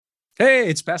Hey,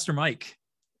 it's Pastor Mike.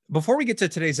 Before we get to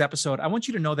today's episode, I want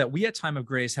you to know that we at Time of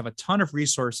Grace have a ton of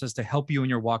resources to help you in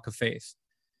your walk of faith.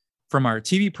 From our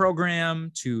TV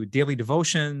program to daily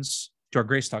devotions, to our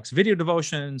Grace Talks video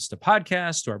devotions, to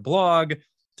podcasts, to our blog,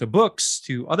 to books,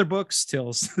 to other books,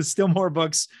 till still more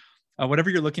books,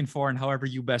 whatever you're looking for and however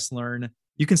you best learn,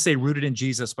 you can stay rooted in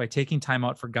Jesus by taking time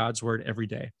out for God's word every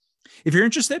day. If you're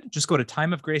interested, just go to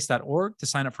timeofgrace.org to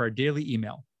sign up for our daily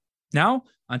email. Now,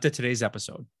 onto today's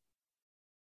episode.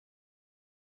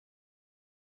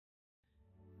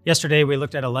 Yesterday, we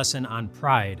looked at a lesson on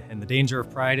pride and the danger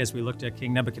of pride as we looked at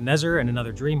King Nebuchadnezzar and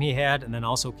another dream he had, and then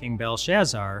also King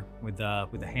Belshazzar with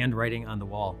the handwriting on the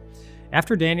wall.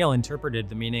 After Daniel interpreted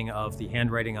the meaning of the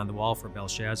handwriting on the wall for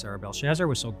Belshazzar, Belshazzar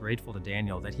was so grateful to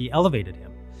Daniel that he elevated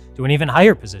him to an even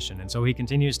higher position, and so he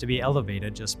continues to be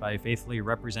elevated just by faithfully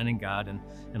representing God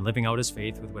and living out his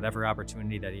faith with whatever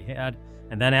opportunity that he had.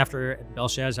 And then after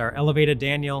Belshazzar elevated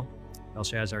Daniel,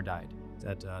 Belshazzar died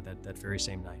that very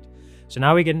same night. So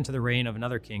now we get into the reign of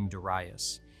another king,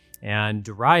 Darius. And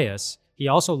Darius, he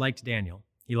also liked Daniel.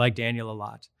 He liked Daniel a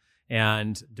lot.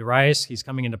 And Darius, he's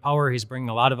coming into power. He's bringing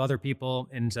a lot of other people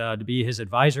to be his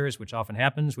advisors, which often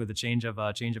happens with a change of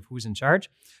who's in charge.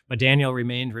 But Daniel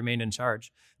remained in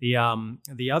charge. The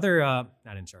other,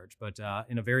 not in charge, but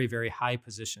in a very, very high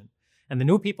position. And the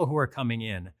new people who were coming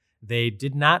in, they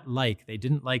didn't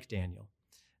like Daniel.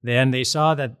 Then they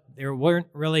saw that there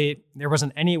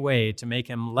wasn't any way to make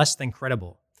him less than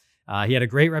credible. He had a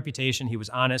great reputation. He was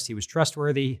honest. He was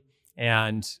trustworthy,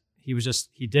 and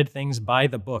he did things by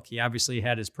the book. He obviously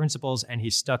had his principles, and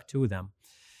he stuck to them.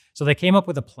 So they came up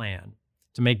with a plan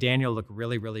to make Daniel look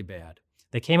really, really bad.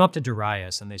 They came up to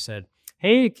Darius, and they said,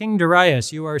 "Hey, King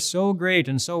Darius, you are so great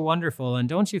and so wonderful, and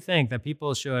don't you think that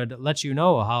people should let you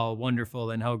know how wonderful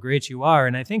and how great you are?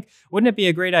 And I think, wouldn't it be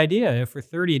a great idea if for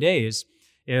 30 days,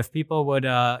 if people would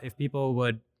bow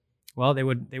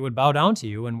down to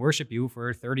you and worship you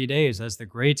for 30 days as the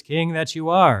great king that you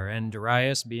are?" And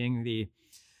Darius, being the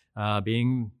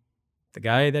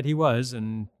guy that he was,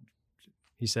 and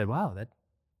he said, "Wow,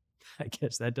 I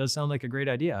guess that does sound like a great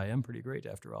idea. I am pretty great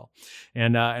after all,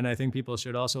 and I think people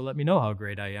should also let me know how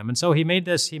great I am." And so he made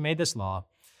this law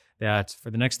that for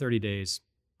the next 30 days,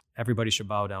 everybody should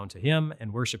bow down to him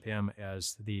and worship him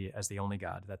as the only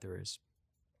God that there is.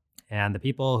 And the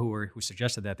people who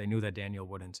suggested that, they knew that Daniel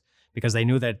wouldn't, because they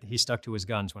knew that he stuck to his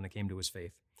guns when it came to his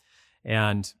faith.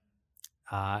 And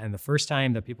the first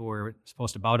time that people were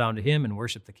supposed to bow down to him and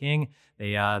worship the king,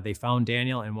 they found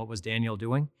Daniel, and what was Daniel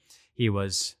doing? He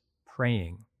was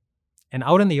praying, and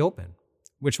out in the open,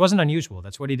 which wasn't unusual.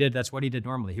 That's what he did. That's what he did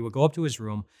normally. He would go up to his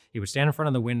room. He would stand in front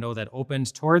of the window that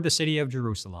opened toward the city of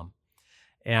Jerusalem,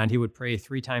 and he would pray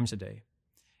 3 times a day.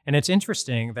 And it's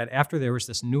interesting that after there was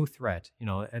this new threat,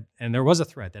 and there was a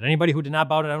threat that anybody who did not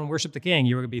bow down and worship the king,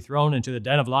 you were going to be thrown into the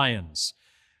den of lions.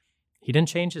 He didn't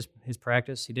change his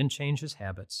practice. He didn't change his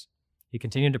habits. He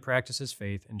continued to practice his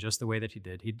faith in just the way that he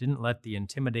did. He didn't let the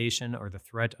intimidation or the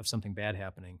threat of something bad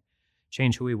happening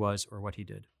change who he was or what he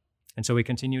did. And so he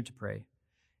continued to pray.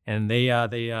 And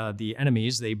the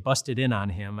enemies, they busted in on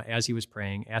him as he was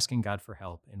praying, asking God for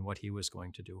help in what he was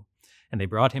going to do. And they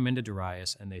brought him into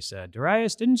Darius, and they said,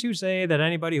 "Darius, didn't you say that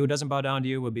anybody who doesn't bow down to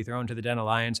you would be thrown to the den of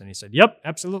lions?" And he said, "Yep,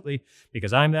 absolutely,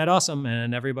 because I'm that awesome,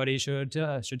 and everybody should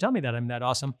tell me that I'm that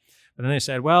awesome." But then they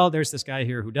said, "Well, there's this guy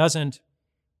here who doesn't,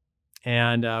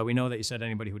 and we know that you said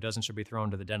anybody who doesn't should be thrown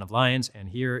to the den of lions, and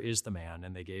here is the man."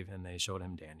 And they showed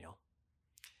him Daniel.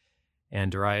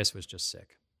 And Darius was just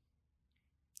sick,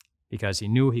 because he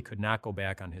knew he could not go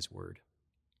back on his word,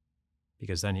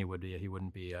 because then he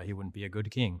wouldn't be a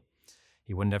good king.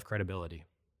 He wouldn't have credibility,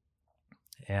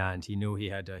 and he knew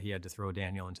he had to throw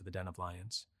Daniel into the den of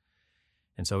lions,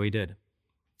 and so he did.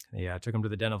 They took him to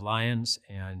the den of lions,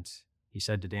 and he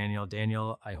said to Daniel,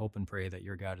 "Daniel, I hope and pray that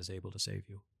your God is able to save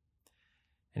you."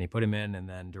 And he put him in, and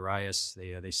then Darius,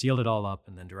 they sealed it all up,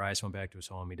 and then Darius went back to his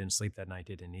home. He didn't sleep that night.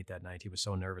 He didn't eat that night. He was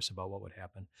so nervous about what would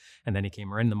happen. And then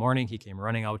in the morning, he came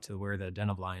running out to where the den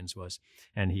of lions was,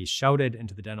 and he shouted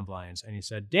into the den of lions, and he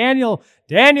said, "Daniel,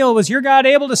 Daniel, was your God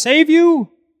able to save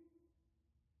you?"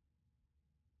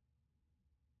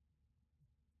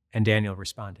 And Daniel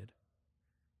responded.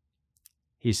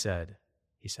 He said,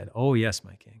 "Oh, yes,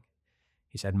 my king."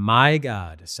 He said, "My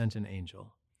God sent an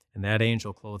angel, and that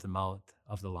angel clothed the mouth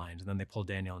of the lions." And then they pulled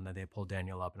Daniel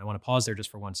up. And I want to pause there just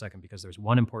for 1 second, because there's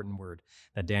one important word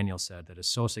that Daniel said that is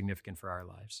so significant for our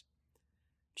lives.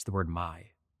 It's the word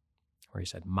 "my," where he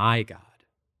said, my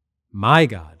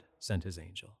God sent his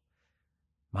angel.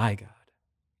 My God.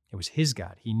 It was his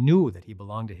God. He knew that he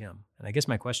belonged to him. And I guess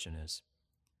my question is,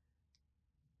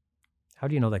 how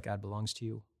do you know that God belongs to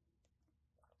you?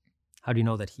 How do you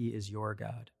know that he is your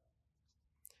God?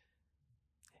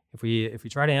 If we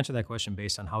try to answer that question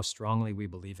based on how strongly we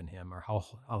believe in him, or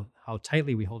how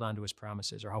tightly we hold on to his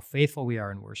promises, or how faithful we are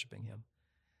in worshiping him,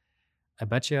 I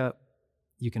bet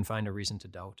you can find a reason to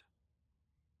doubt.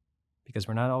 Because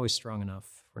we're not always strong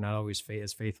enough. We're not always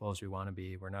as faithful as we want to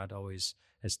be. We're not always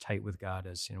as tight with God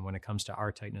as, when it comes to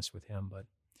our tightness with him. But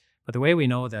the way we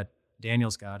know that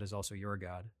Daniel's God is also your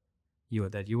God,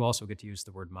 that you also get to use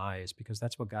the word my, is because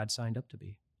that's what God signed up to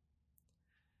be.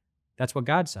 That's what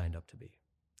God signed up to be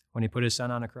when he put his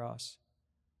son on a cross,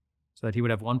 so that he would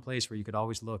have one place where you could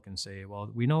always look and say, well,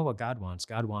 we know what God wants.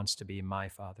 God wants to be my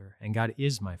Father, and God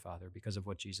is my Father because of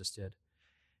what Jesus did.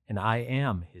 And I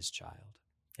am his child,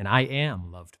 and I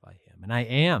am loved by him, and I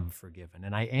am forgiven,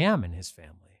 and I am in his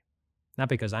family. Not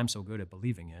because I'm so good at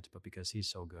believing it, but because he's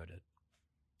so good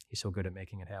at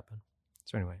making it happen.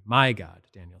 So anyway, my God,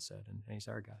 Daniel said, and he's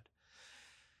our God.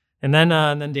 And then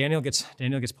Daniel gets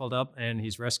pulled up, and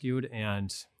he's rescued,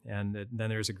 and then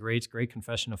there's a great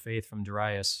confession of faith from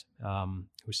Darius,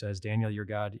 who says, Daniel, your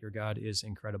God is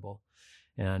incredible,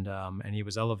 and he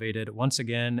was elevated once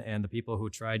again. And the people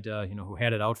who tried to, who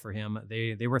had it out for him,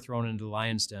 they were thrown into the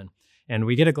lion's den. And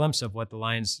we get a glimpse of what the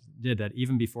lions did. That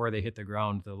even before they hit the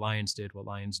ground, the lions did what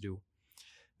lions do.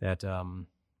 That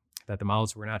the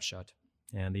mouths were not shut,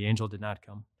 and the angel did not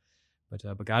come.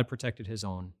 But God protected his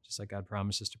own, just like God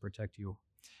promises to protect you.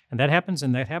 And that happens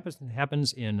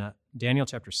in Daniel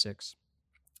chapter 6.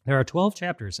 There are 12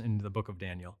 chapters in the book of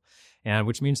Daniel, and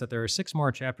which means that there are 6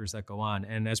 more chapters that go on.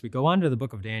 And as we go on to the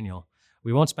book of Daniel,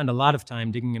 we won't spend a lot of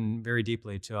time digging in very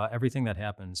deeply to everything that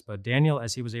happens. But Daniel,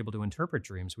 as he was able to interpret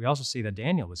dreams, we also see that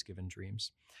Daniel was given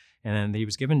dreams. And he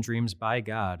was given dreams by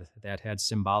God that had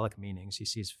symbolic meanings. He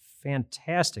sees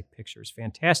fantastic pictures,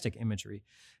 fantastic imagery,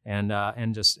 and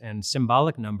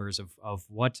symbolic numbers of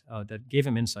what that gave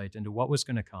him insight into what was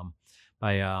going to come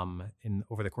by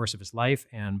over the course of his life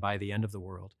and by the end of the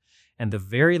world. And the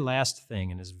very last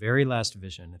thing in his very last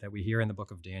vision that we hear in the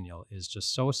book of Daniel is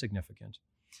just so significant,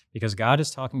 because God is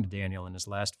talking to Daniel in his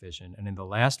last vision, and in the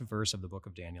last verse of the book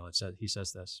of Daniel, he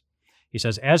says this. He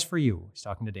says, "As for you," he's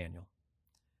talking to Daniel,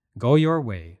 "go your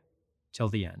way till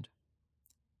the end.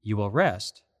 You will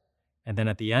rest, and then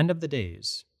at the end of the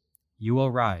days, you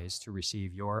will rise to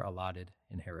receive your allotted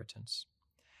inheritance."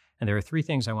 And there are 3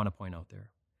 things I want to point out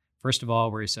there. First of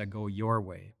all, where he said, "Go your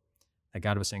way," that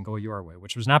God was saying, "Go your way,"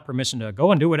 which was not permission to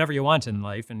go and do whatever you want in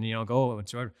life and go,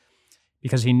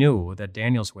 because he knew that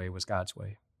Daniel's way was God's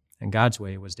way, and God's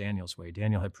way was Daniel's way.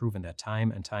 Daniel had proven that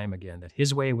time and time again, that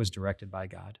his way was directed by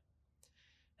God.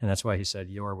 And that's why he said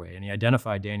your way. And he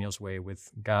identified Daniel's way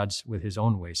with his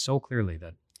own way so clearly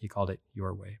that he called it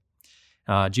your way.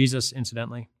 Jesus,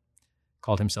 incidentally,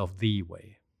 called himself the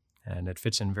way. And it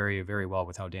fits in very, very well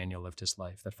with how Daniel lived his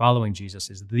life, that following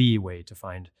Jesus is the way to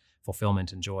find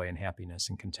fulfillment and joy and happiness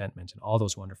and contentment and all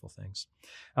those wonderful things.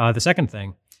 The second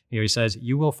thing, he says,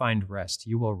 you will find rest.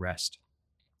 You will rest.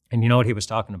 And you know what he was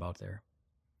talking about there?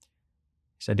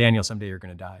 He said, Daniel, someday you're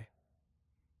going to die.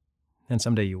 And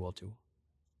someday you will too.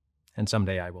 And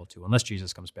someday I will too, unless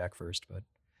Jesus comes back first. But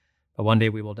one day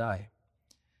we will die.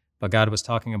 But God was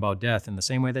talking about death in the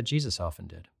same way that Jesus often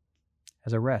did,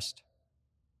 as a rest.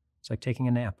 It's like taking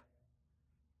a nap.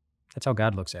 That's how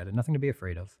God looks at it. Nothing to be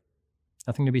afraid of.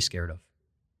 Nothing to be scared of.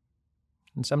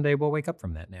 And someday we'll wake up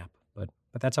from that nap. But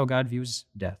that's how God views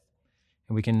death.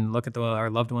 And we can look at our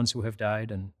loved ones who have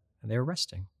died, and they're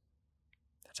resting.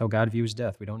 That's how God views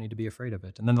death. We don't need to be afraid of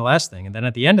it. And then the last thing, and then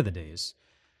at the end of the days,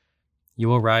 you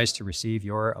will rise to receive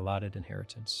your allotted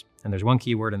inheritance. And there's one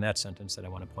key word in that sentence that I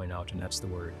want to point out, and that's the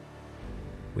word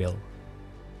will.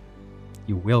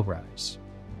 You will rise,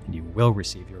 and you will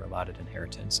receive your allotted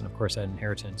inheritance. And of course, that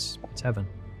inheritance, it's heaven.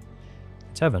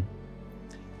 It's heaven.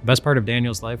 The best part of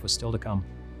Daniel's life was still to come,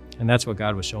 and that's what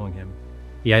God was showing him.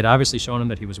 He had obviously shown him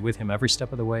that he was with him every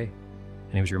step of the way,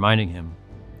 and he was reminding him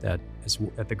that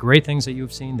the great things that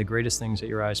you've seen, the greatest things that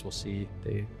your eyes will see,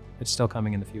 it's still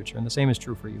coming in the future. And the same is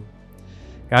true for you.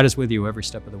 God is with you every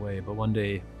step of the way, but one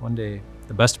day,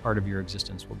 the best part of your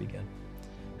existence will begin.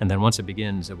 And then once it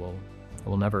begins, it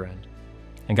will never end.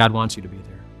 And God wants you to be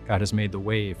there. God has made the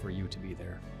way for you to be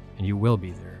there, and you will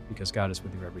be there because God is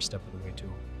with you every step of the way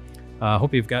too. I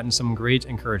hope you've gotten some great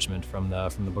encouragement from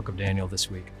the book of Daniel this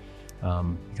week,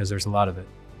 because there's a lot of it.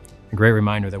 A great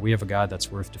reminder that we have a God that's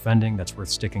worth defending, that's worth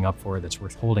sticking up for, that's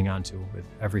worth holding on to with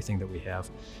everything that we have,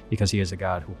 because he is a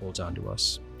God who holds on to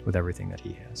us with everything that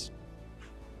he has.